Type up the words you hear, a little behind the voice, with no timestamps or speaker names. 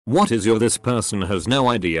What is your "this person has no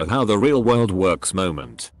idea how the real world works"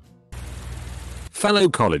 moment? Fellow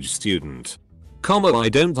college student. I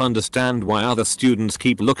don't understand why other students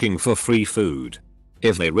keep looking for free food.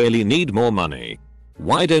 If they really need more money,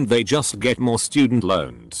 why don't they just get more student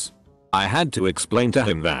loans? I had to explain to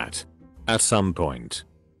him that at some point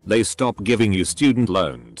they stop giving you student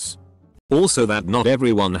loans. Also that not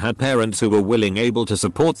everyone had parents who were able to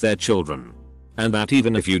support their children. And that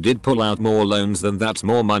even if you did pull out more loans, then that's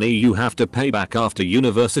more money you have to pay back after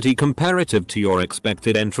university comparative to your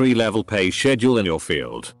expected entry-level pay schedule in your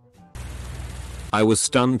field. I was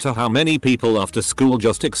stunned to how many people after school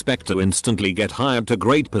just expect to instantly get hired to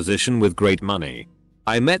great position with great money.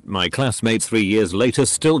 I met my classmates 3 years later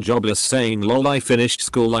still jobless saying lol I finished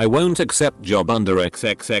school, I won't accept job under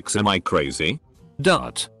XXX, am I crazy?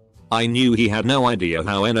 I knew he had no idea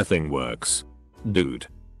how anything works. Dude.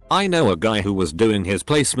 I know a guy who was doing his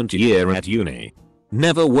placement year at uni.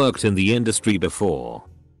 Never worked in the industry before.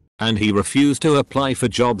 And he refused to apply for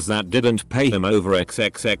jobs that didn't pay him over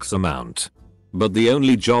XXX amount. But the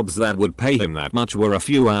only jobs that would pay him that much were a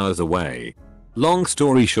few hours away. Long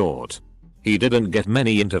story short, he didn't get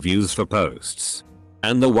many interviews for posts.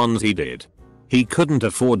 And the ones he did, he couldn't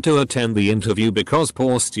afford to attend the interview because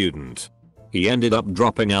poor student. He ended up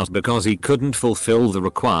dropping out because he couldn't fulfill the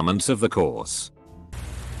requirements of the course.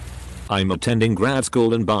 I'm attending grad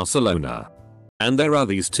school in Barcelona. And there are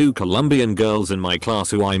these 2 Colombian girls in my class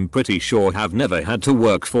who I'm pretty sure have never had to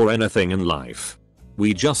work for anything in life.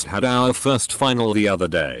 We just had our first final the other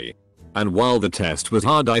day. And while the test was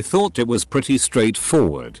hard, I thought it was pretty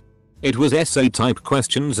straightforward. It was essay type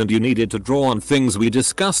questions and you needed to draw on things we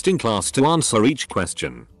discussed in class to answer each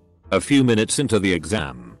question. A few minutes into the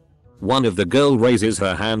exam, one of the girl raises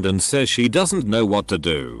her hand and says she doesn't know what to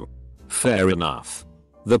do. Fair enough.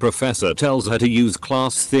 The professor tells her to use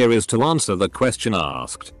class theories to answer the question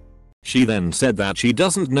asked. She then said that she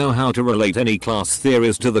doesn't know how to relate any class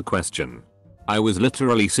theories to the question. I was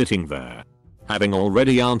literally sitting there, having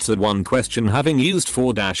already answered one question, having used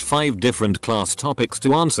 4-5 different class topics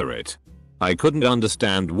to answer it. I couldn't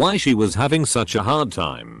understand why she was having such a hard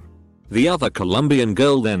time. The other Colombian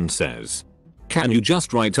girl then says, "Can you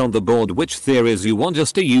just write on the board which theories you want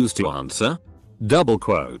us to use to answer?" Double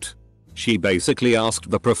quote. She basically asked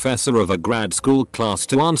the professor of a grad school class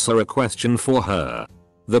to answer a question for her.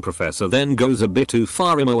 The professor then goes a bit too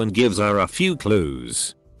far emo and gives her a few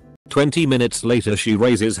clues. 20 minutes later she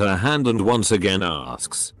raises her hand and once again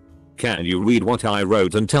asks, "Can you read what I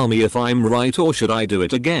wrote and tell me if I'm right or should I do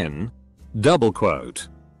it again?" Double quote.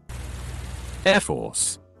 Air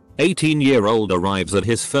Force. 18-year-old arrives at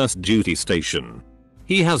his first duty station.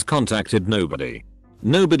 He has contacted nobody.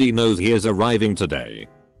 Nobody knows he is arriving today.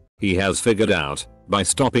 He has figured out, by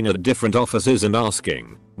stopping at different offices and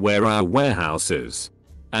asking, "Where our warehouse is?"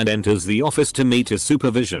 and enters the office to meet his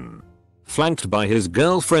supervision, flanked by his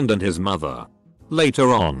girlfriend and his mother.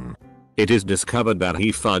 Later on, it is discovered that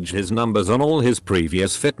he fudged his numbers on all his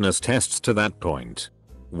previous fitness tests to that point,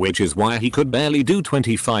 which is why he could barely do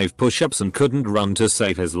 25 push-ups and couldn't run to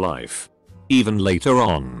save his life. Even later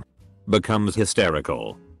on, becomes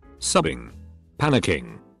hysterical, sobbing,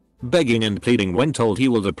 panicking, begging and pleading when told he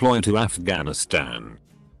will deploy to Afghanistan,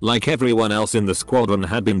 like everyone else in the squadron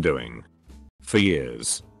had been doing for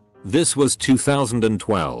years. This was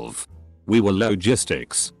 2012. We were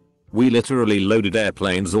logistics. We literally loaded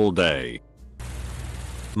airplanes all day.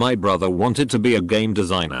 My brother wanted to be a game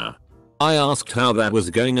designer. I asked how that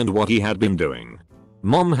was going and what he had been doing.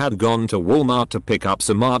 Mom had gone to Walmart to pick up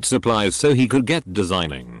some art supplies so he could get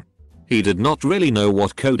designing. He did not really know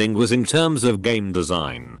what coding was in terms of game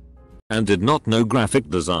design, and did not know graphic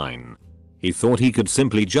design. He thought he could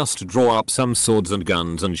simply just draw up some swords and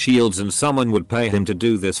guns and shields and someone would pay him to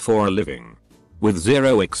do this for a living. With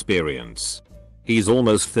zero experience. He's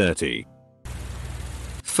almost 30.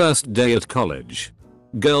 First day at college.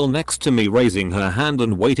 Girl next to me raising her hand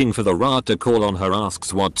and waiting for the RA to call on her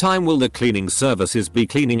asks what time will the cleaning services be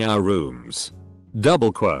cleaning our rooms.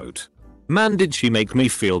 Double quote. Man, did she make me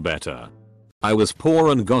feel better. I was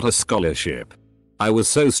poor and got a scholarship. I was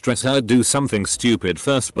so stressed I'd do something stupid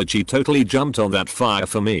first, but she totally jumped on that fire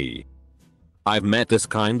for me. I've met this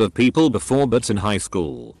kind of people before, but in high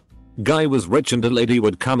school. Guy was rich and a lady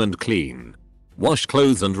would come and clean, wash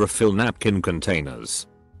clothes and refill napkin containers,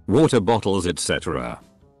 water bottles, etc.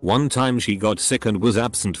 One time she got sick and was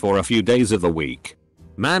absent for a few days of the week.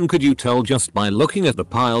 Man, could you tell just by looking at the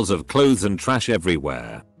piles of clothes and trash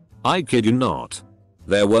everywhere? I kid you not.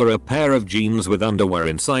 There were a pair of jeans with underwear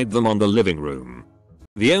inside them on the living room.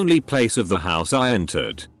 The only place of the house I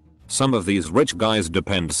entered. Some of these rich guys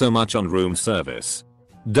depend so much on room service.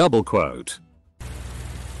 Double quote.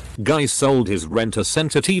 Guy sold his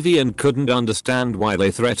rent-a-center TV and couldn't understand why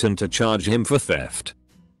they threatened to charge him for theft.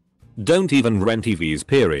 Don't even rent TVs,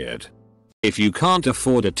 period. If you can't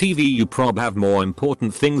afford a TV, you prob have more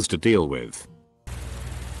important things to deal with.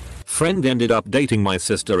 Friend ended up dating my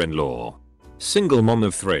sister-in-law. Single mom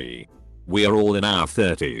of 3. We are all in our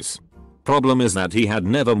 30s. Problem is that he had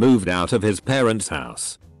never moved out of his parents'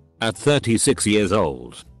 house. At 36 years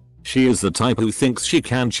old. She is the type who thinks she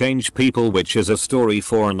can change people, which is a story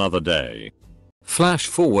for another day. Flash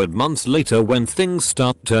forward months later when things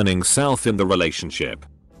start turning south in the relationship.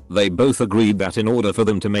 They both agreed that in order for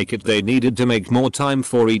them to make it, they needed to make more time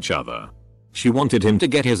for each other. She wanted him to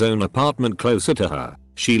get his own apartment closer to her.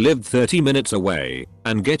 She lived 30 minutes away,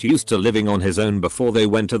 and get used to living on his own before they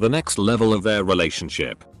went to the next level of their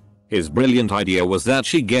relationship. His brilliant idea was that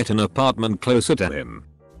she get an apartment closer to him,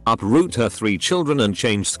 uproot her 3 children and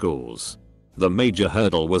change schools. The major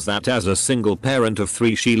hurdle was that as a single parent of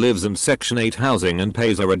 3 she lives in Section 8 housing and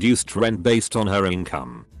pays a reduced rent based on her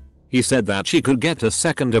income. He said that she could get a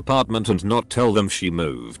second apartment and not tell them she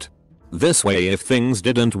moved. This way, if things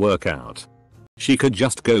didn't work out, she could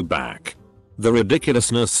just go back. The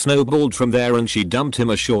ridiculousness snowballed from there and she dumped him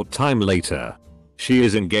a short time later. She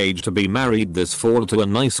is engaged to be married this fall to a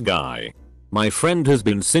nice guy. My friend has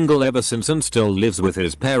been single ever since and still lives with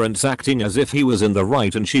his parents, acting as if he was in the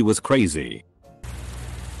right and she was crazy.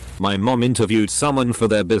 My mom interviewed someone for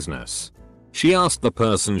their business. She asked the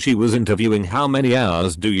person she was interviewing, how many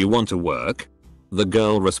hours do you want to work? The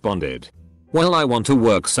girl responded, well, I want to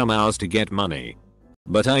work some hours to get money.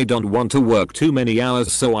 But I don't want to work too many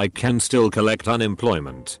hours so I can still collect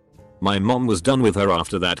unemployment. My mom was done with her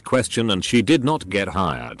after that question and she did not get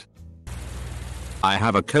hired. I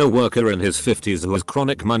have a co-worker in his 50s who has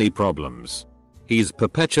chronic money problems. He's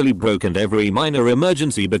perpetually broke and every minor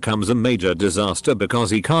emergency becomes a major disaster because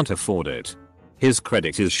he can't afford it. His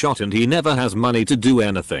credit is shot and he never has money to do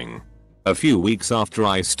anything. A few weeks after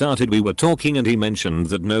I started we were talking and he mentioned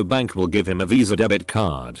that no bank will give him a Visa debit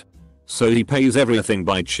card. So he pays everything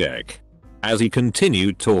by check. As he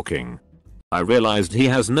continued talking, I realized he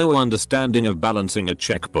has no understanding of balancing a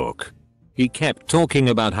checkbook. He kept talking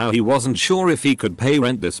about how he wasn't sure if he could pay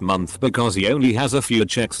rent this month because he only has a few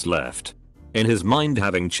checks left. In his mind,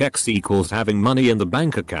 having checks equals having money in the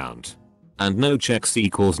bank account. And no checks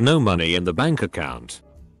equals no money in the bank account.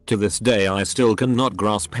 To this day I still cannot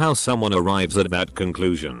grasp how someone arrives at that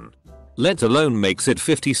conclusion. Let alone makes it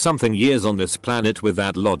 50 something years on this planet with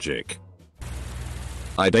that logic.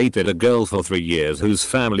 I dated a girl for 3 years whose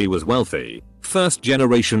family was wealthy, first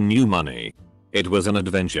generation new money. It was an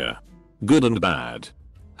adventure. Good and bad.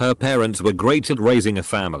 Her parents were great at raising a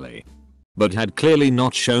family, but had clearly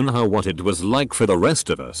not shown her what it was like for the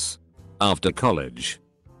rest of us. After college,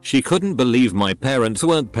 she couldn't believe my parents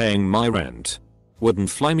weren't paying my rent,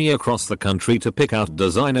 wouldn't fly me across the country to pick out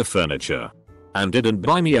designer furniture, and didn't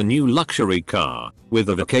buy me a new luxury car with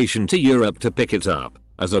a vacation to Europe to pick it up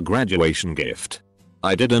as a graduation gift.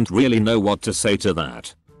 I didn't really know what to say to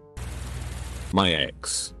that. My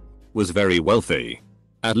ex was very wealthy.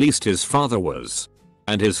 At least his father was.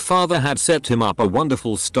 And his father had set him up a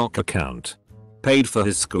wonderful stock account, paid for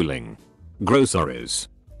his schooling, groceries,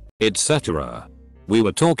 etc. We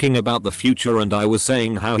were talking about the future and I was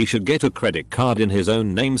saying how he should get a credit card in his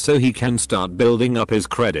own name so he can start building up his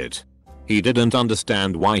credit. He didn't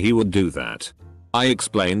understand why he would do that. I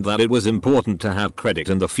explained that it was important to have credit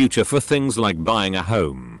in the future for things like buying a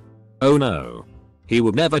home. Oh no. He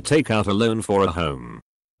would never take out a loan for a home.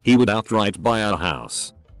 He would outright buy our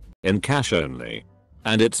house. In cash only.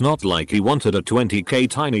 And it's not like he wanted a 20k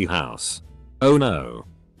tiny house. Oh no.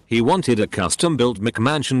 He wanted a custom built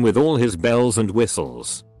McMansion with all his bells and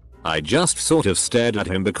whistles. I just sort of stared at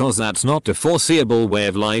him because that's not a foreseeable way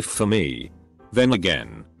of life for me. Then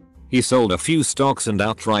again, he sold a few stocks and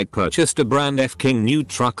outright purchased a brand f***ing new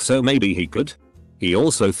truck, so maybe he could. He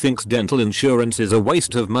also thinks dental insurance is a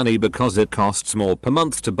waste of money because it costs more per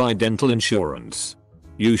month to buy dental insurance.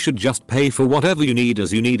 You should just pay for whatever you need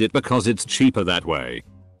as you need it because it's cheaper that way.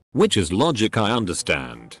 Which is logic, I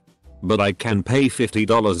understand. But I can pay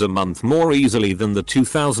 $50 a month more easily than the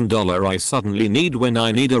 $2,000 I suddenly need when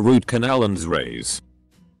I need a root canal and raise.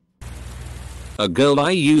 A girl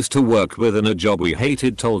I used to work with in a job we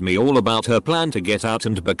hated told me all about her plan to get out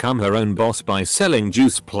and become her own boss by selling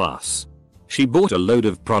Juice Plus. She bought a load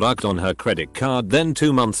of product on her credit card, then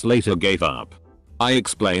 2 months later gave up. I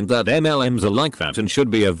explained that MLMs are like that and should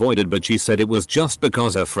be avoided, but she said it was just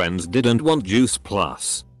because her friends didn't want Juice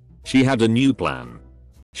Plus. She had a new plan.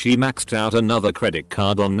 She maxed out another credit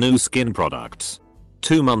card on new skin products.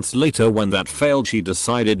 2 months later, when that failed, she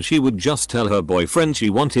decided she would just tell her boyfriend she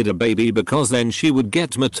wanted a baby because then she would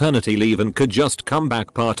get maternity leave and could just come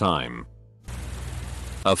back part-time.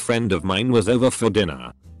 A friend of mine was over for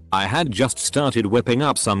dinner. I had just started whipping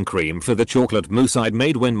up some cream for the chocolate mousse I'd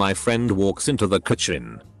made when my friend walks into the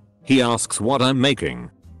kitchen. He asks what I'm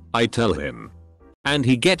making. I tell him. And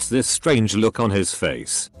he gets this strange look on his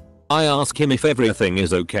face. I ask him if everything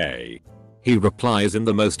is okay. He replies in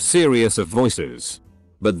the most serious of voices.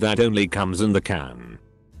 But that only comes in the can.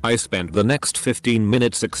 I spent the next 15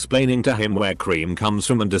 minutes explaining to him where cream comes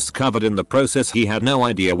from and discovered in the process he had no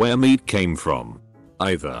idea where meat came from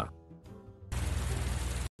either.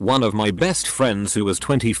 One of my best friends, who was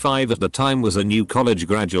 25 at the time, was a new college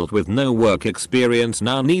graduate with no work experience,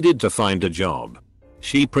 now needed to find a job.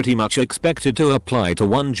 She pretty much expected to apply to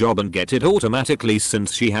one job and get it automatically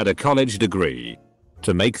since she had a college degree.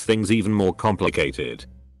 To make things even more complicated,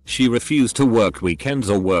 she refused to work weekends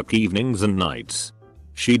or work evenings and nights.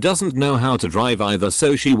 She doesn't know how to drive either,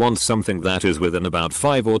 so she wants something that is within about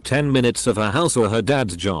 5 or 10 minutes of her house or her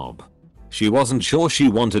dad's job. She wasn't sure she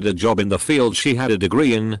wanted a job in the field she had a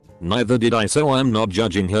degree in, neither did I, so I'm not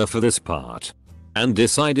judging her for this part. And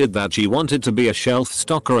decided that she wanted to be a shelf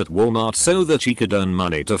stocker at Walmart so that she could earn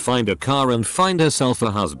money to find a car and find herself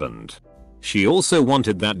a husband. She also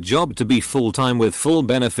wanted that job to be full-time with full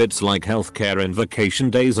benefits like healthcare and vacation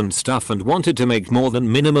days and stuff, and wanted to make more than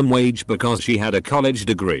minimum wage because she had a college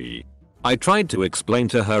degree. I tried to explain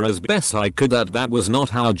to her as best I could that that was not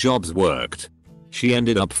how jobs worked. She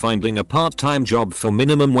ended up finding a part-time job for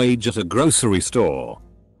minimum wage at a grocery store.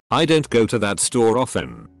 I don't go to that store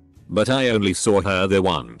often, but I only saw her there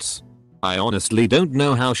once. I honestly don't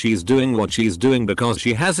know how she's doing what she's doing because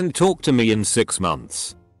she hasn't talked to me in 6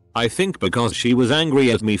 months. I think because she was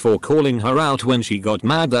angry at me for calling her out when she got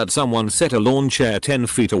mad that someone set a lawn chair 10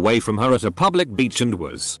 feet away from her at a public beach and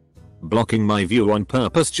was blocking my view on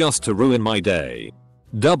purpose just to ruin my day.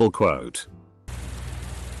 Double quote.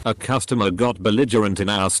 A customer got belligerent in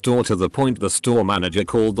our store to the point the store manager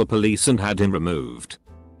called the police and had him removed.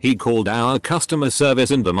 He called our customer service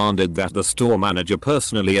and demanded that the store manager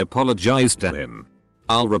personally apologize to him.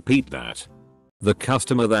 I'll repeat that. The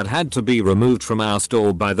customer that had to be removed from our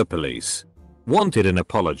store by the police wanted an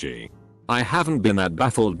apology. I haven't been that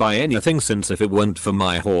baffled by anything since. If it weren't for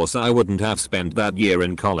my horse, I wouldn't have spent that year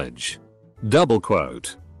in college. Double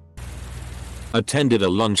quote. Attended a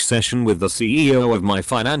lunch session with the CEO of my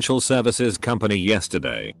financial services company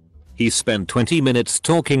yesterday. He spent 20 minutes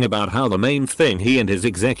talking about how the main thing he and his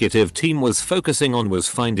executive team was focusing on was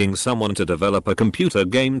finding someone to develop a computer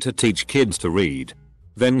game to teach kids to read.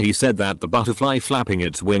 Then he said that the butterfly flapping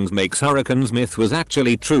its wings makes hurricanes myth was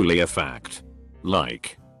actually truly a fact.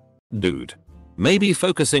 Like, dude, maybe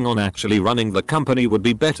focusing on actually running the company would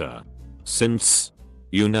be better. Since,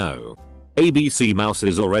 you know, ABC Mouse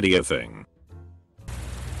is already a thing.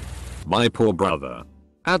 My poor brother.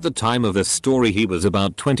 At the time of this story, he was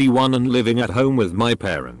about 21 and living at home with my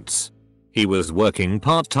parents. He was working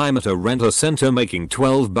part-time at a renter center making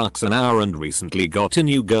 $12 an hour and recently got a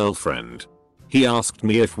new girlfriend. He asked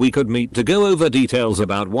me if we could meet to go over details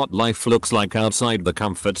about what life looks like outside the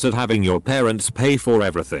comforts of having your parents pay for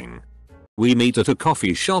everything. We meet at a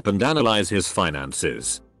coffee shop and analyze his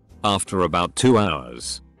finances. After about 2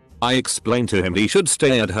 hours, I explained to him he should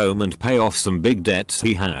stay at home and pay off some big debts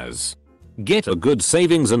he has. Get a good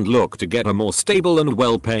savings and look to get a more stable and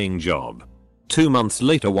well-paying job. 2 months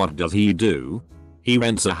later, what does he do? He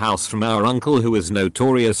rents a house from our uncle, who is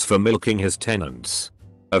notorious for milking his tenants.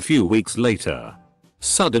 A few weeks later,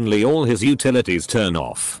 suddenly all his utilities turn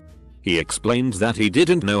off. He explains that he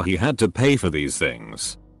didn't know he had to pay for these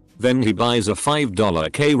things. Then he buys a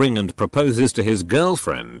 $5 K-ring and proposes to his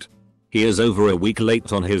girlfriend. He is over a week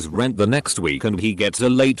late on his rent the next week and he gets a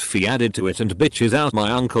late fee added to it and bitches out my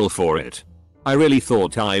uncle for it. I really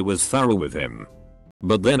thought I was thorough with him.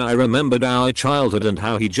 But then I remembered our childhood and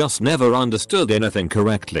how he just never understood anything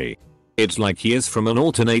correctly. It's like he is from an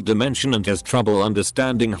alternate dimension and has trouble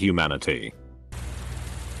understanding humanity.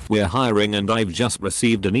 We're hiring and I've just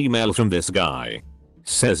received an email from this guy.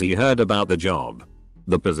 Says he heard about the job,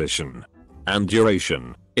 the position, and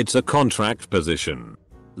duration. It's a contract position.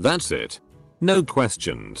 That's it. No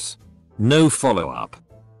questions. No follow-up.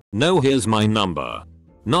 No here's my number.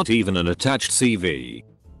 Not even an attached CV.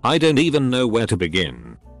 I don't even know where to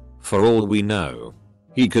begin. For all we know,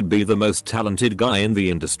 he could be the most talented guy in the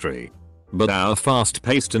industry. But our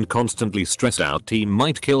fast-paced and constantly stressed-out team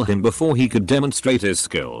might kill him before he could demonstrate his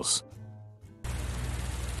skills.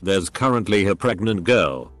 There's currently a pregnant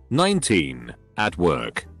girl, 19, at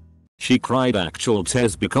work. She cried actual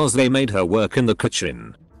tears because they made her work in the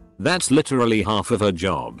kitchen. That's literally half of her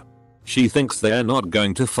job. She thinks they're not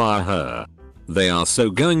going to fire her. They are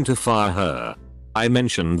so going to fire her. I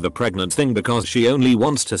mentioned the pregnant thing because she only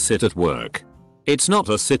wants to sit at work. It's not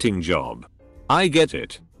a sitting job. I get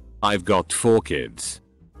it. I've got 4 kids.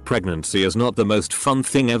 Pregnancy is not the most fun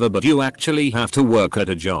thing ever, but you actually have to work at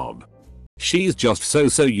a job. She's just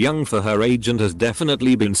so young for her age and has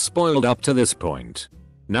definitely been spoiled up to this point.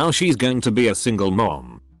 Now she's going to be a single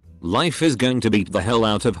mom. Life is going to beat the hell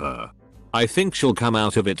out of her. I think she'll come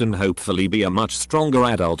out of it and hopefully be a much stronger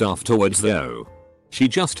adult afterwards though. She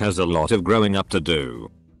just has a lot of growing up to do.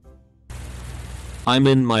 I'm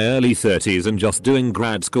in my early 30s and just doing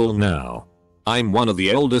grad school now. I'm one of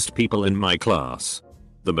the oldest people in my class.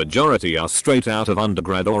 The majority are straight out of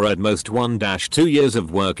undergrad or at most 1-2 years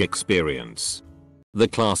of work experience. The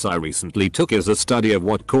class I recently took is a study of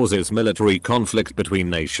what causes military conflict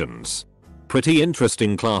between nations. Pretty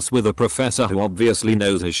interesting class with a professor who obviously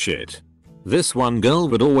knows his shit. This one girl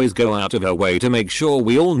would always go out of her way to make sure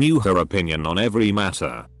we all knew her opinion on every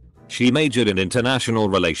matter. She majored in international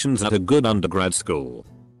relations at a good undergrad school.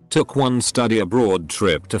 Took one study abroad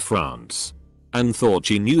trip to France. And thought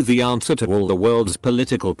she knew the answer to all the world's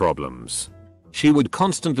political problems. She would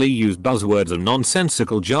constantly use buzzwords and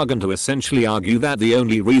nonsensical jargon to essentially argue that the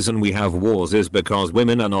only reason we have wars is because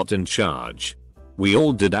women are not in charge. We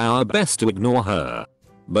all did our best to ignore her.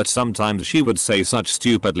 But sometimes she would say such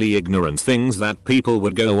stupidly ignorant things that people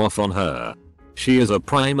would go off on her. She is a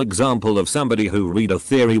prime example of somebody who read a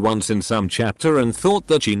theory once in some chapter and thought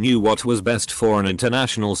that she knew what was best for an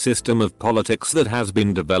international system of politics that has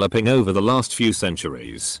been developing over the last few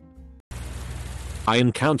centuries. I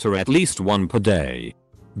encounter at least one per day.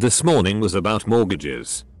 This morning was about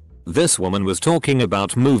mortgages. This woman was talking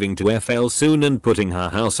about moving to FL soon and putting her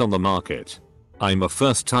house on the market. I'm a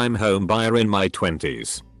first-time home buyer in my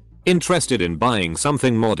 20s. Interested in buying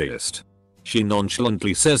something modest. She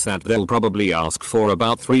nonchalantly says that they'll probably ask for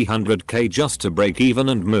about 300k just to break even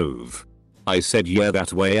and move. I said yeah,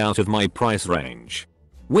 that's way out of my price range.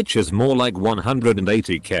 Which is more like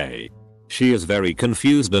 180k. She is very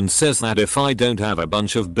confused and says that if I don't have a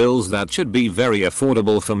bunch of bills that should be very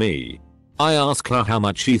affordable for me. I ask her how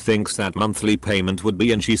much she thinks that monthly payment would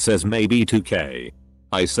be and she says maybe 2k.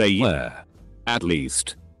 I say yeah. At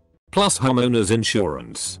least. Plus homeowners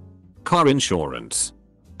insurance. Car insurance.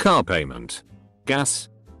 Car payment. Gas.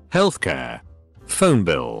 Healthcare. Phone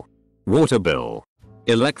bill. Water bill.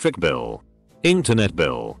 Electric bill. Internet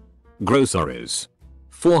bill. Groceries.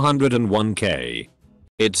 401k.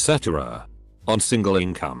 Etc. On single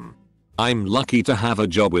income. I'm lucky to have a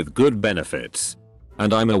job with good benefits.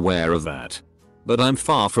 And I'm aware of that. But I'm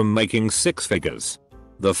far from making 6 figures.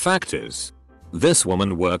 The fact is, this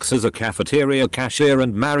woman works as a cafeteria cashier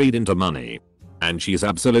and married into money. And she's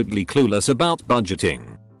absolutely clueless about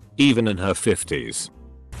budgeting. Even in her 50s.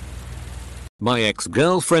 My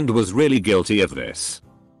ex-girlfriend was really guilty of this.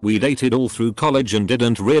 We dated all through college and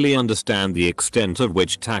didn't really understand the extent of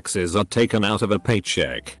which taxes are taken out of a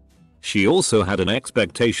paycheck. She also had an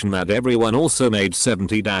expectation that everyone also made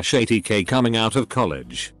 70-80k coming out of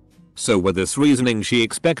college. So with this reasoning she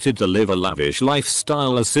expected to live a lavish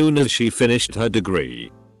lifestyle as soon as she finished her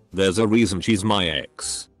degree. There's a reason she's my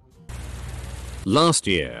ex. Last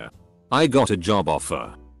year, I got a job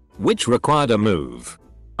offer, which required a move.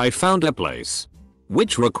 I found a place,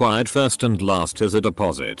 which required first and last as a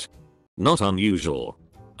deposit. Not unusual.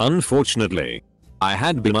 Unfortunately, I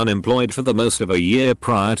had been unemployed for the most of a year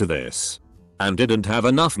prior to this, and didn't have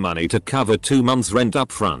enough money to cover 2 months rent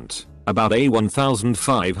up front. About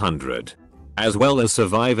 $1,500, as well as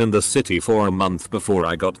survive in the city for a month before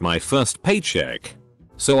I got my first paycheck.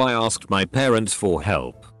 So I asked my parents for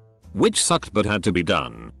help, which sucked but had to be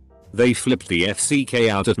done. They flipped the FCK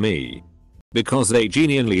out at me, because they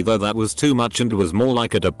genuinely thought that was too much and was more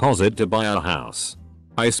like a deposit to buy a house.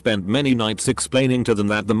 I spent many nights explaining to them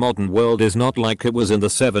that the modern world is not like it was in the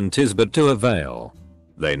 70s but to avail.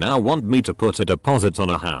 They now want me to put a deposit on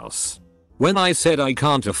a house. When I said I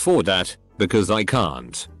can't afford that, because I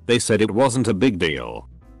can't, they said it wasn't a big deal.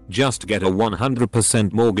 Just get a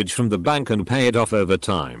 100% mortgage from the bank and pay it off over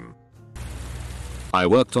time. I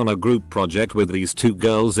worked on a group project with these 2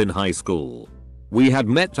 girls in high school. We had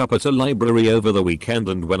met up at a library over the weekend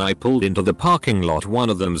and when I pulled into the parking lot one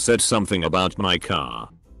of them said something about my car.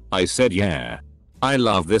 I said yeah. I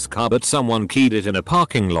love this car but someone keyed it in a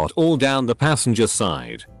parking lot all down the passenger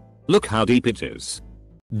side. Look how deep it is.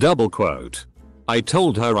 Double quote. I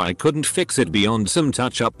told her I couldn't fix it beyond some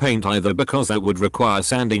touch-up paint either because that would require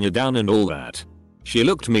sanding it down and all that. She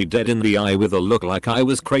looked me dead in the eye with a look like I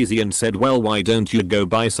was crazy and said, well, why don't you go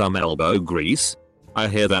buy some elbow grease? I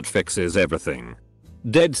hear that fixes everything.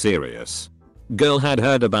 Dead serious. Girl had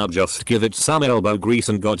heard about Just Give It Some Elbow Grease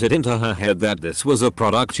and got it into her head that this was a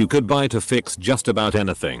product you could buy to fix just about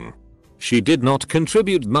anything. She did not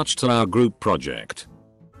contribute much to our group project.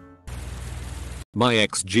 My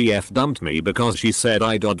ex-GF dumped me because she said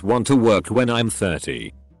I don't want to work when I'm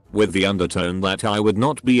 30. With the undertone that I would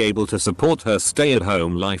not be able to support her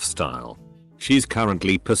stay-at-home lifestyle. She's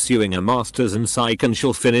currently pursuing a master's in psych and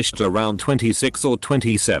she'll finish at around 26 or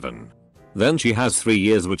 27. Then she has 3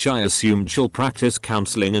 years, which I assumed she'll practice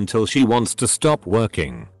counseling until she wants to stop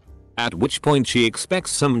working. At which point she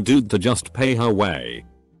expects some dude to just pay her way.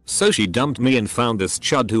 So she dumped me and found this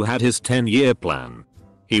chud who had his 10-year plan.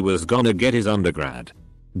 He was gonna get his undergrad,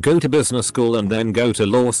 go to business school and then go to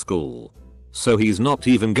law school. So he's not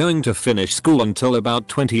even going to finish school until about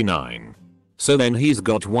 29. So then he's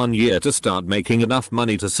got 1 year to start making enough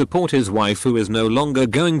money to support his wife, who is no longer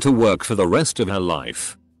going to work for the rest of her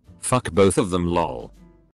life. Fuck both of them, lol.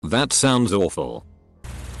 That sounds awful.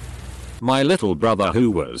 My little brother,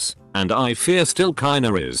 who was, and I fear still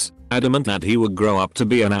kinda is, adamant that he would grow up to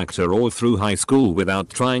be an actor all through high school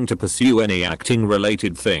without trying to pursue any acting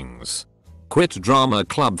related things. Quit drama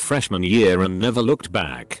club freshman year and never looked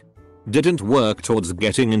back. Didn't work towards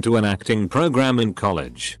getting into an acting program in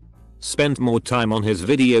college. Spent more time on his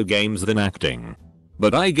video games than acting.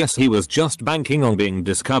 But I guess he was just banking on being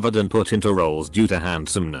discovered and put into roles due to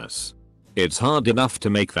handsomeness. It's hard enough to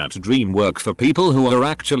make that dream work for people who are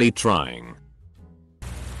actually trying.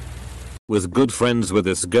 Was good friends with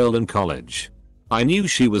this girl in college. I knew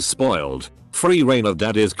she was spoiled, free reign of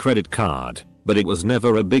daddy's credit card, but it was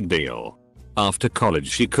never a big deal. After college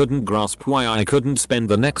she couldn't grasp why I couldn't spend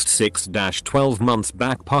the next 6-12 months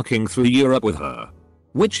backpacking through Europe with her.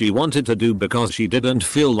 Which she wanted to do because she didn't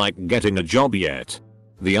feel like getting a job yet.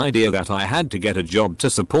 The idea that I had to get a job to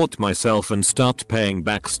support myself and start paying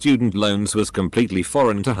back student loans was completely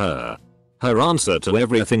foreign to her. Her answer to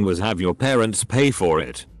everything was have your parents pay for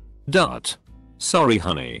it. Sorry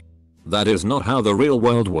honey. That is not how the real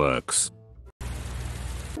world works.